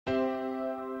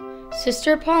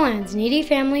Sister Paulanne's Needy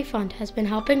Family Fund has been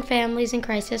helping families in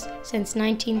crisis since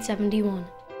 1971.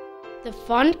 The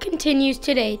fund continues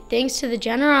today thanks to the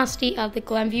generosity of the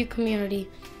Glenview community,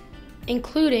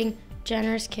 including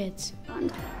generous kids.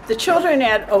 The children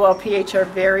at OLPH are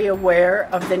very aware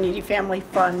of the Needy Family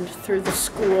Fund through the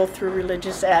school, through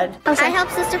religious ed. I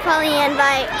help Sister Paulanne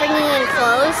by bringing in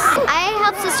clothes. I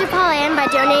help Sister Paulanne by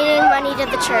donating money to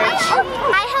the church.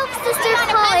 I help Sister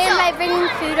Paulanne by bringing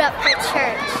food up for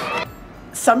church.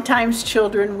 Sometimes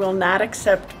children will not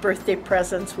accept birthday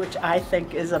presents, which I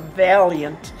think is a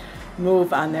valiant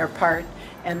move on their part,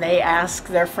 and they ask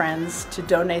their friends to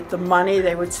donate the money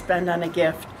they would spend on a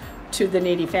gift to the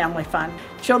Needy Family Fund.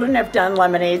 Children have done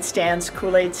lemonade stands,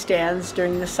 Kool-Aid stands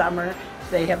during the summer.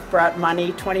 They have brought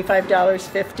money, $25,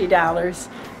 $50,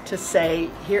 to say,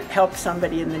 here, help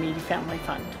somebody in the Needy Family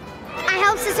Fund. I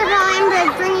help Sister Paulanne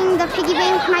by bringing my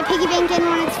piggy bank in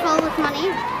when it's full with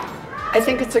money. I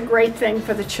think it's a great thing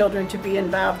for the children to be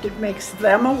involved. It makes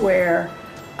them aware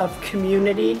of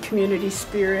community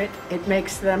spirit. It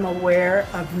makes them aware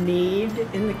of need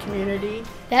in the community.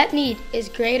 That need is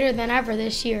greater than ever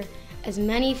this year, as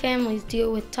many families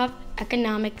deal with tough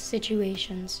economic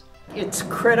situations. It's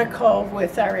critical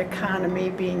with our economy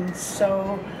being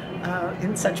so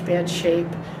in such bad shape.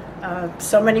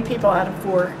 So many people out of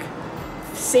work.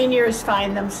 Seniors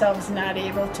find themselves not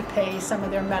able to pay some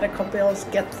of their medical bills,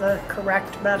 get the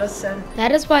correct medicine.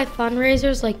 That is why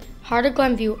fundraisers like Heart of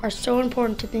Glenview are so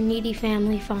important to the Needy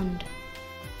Family Fund.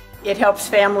 It helps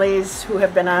families who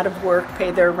have been out of work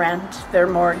pay their rent, their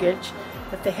mortgage,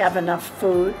 that they have enough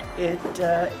food.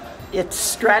 It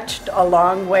stretched a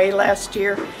long way last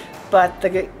year, but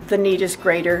the need is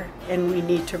greater and we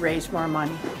need to raise more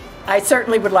money. I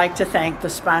certainly would like to thank the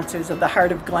sponsors of the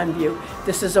Heart of Glenview.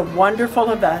 This is a wonderful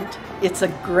event. It's a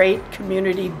great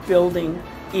community building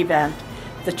event.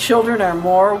 The children are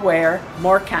more aware,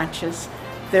 more conscious.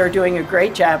 They're doing a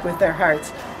great job with their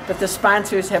hearts, but the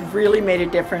sponsors have really made a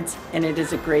difference, and it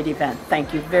is a great event.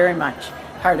 Thank you very much,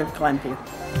 Heart of Glenview.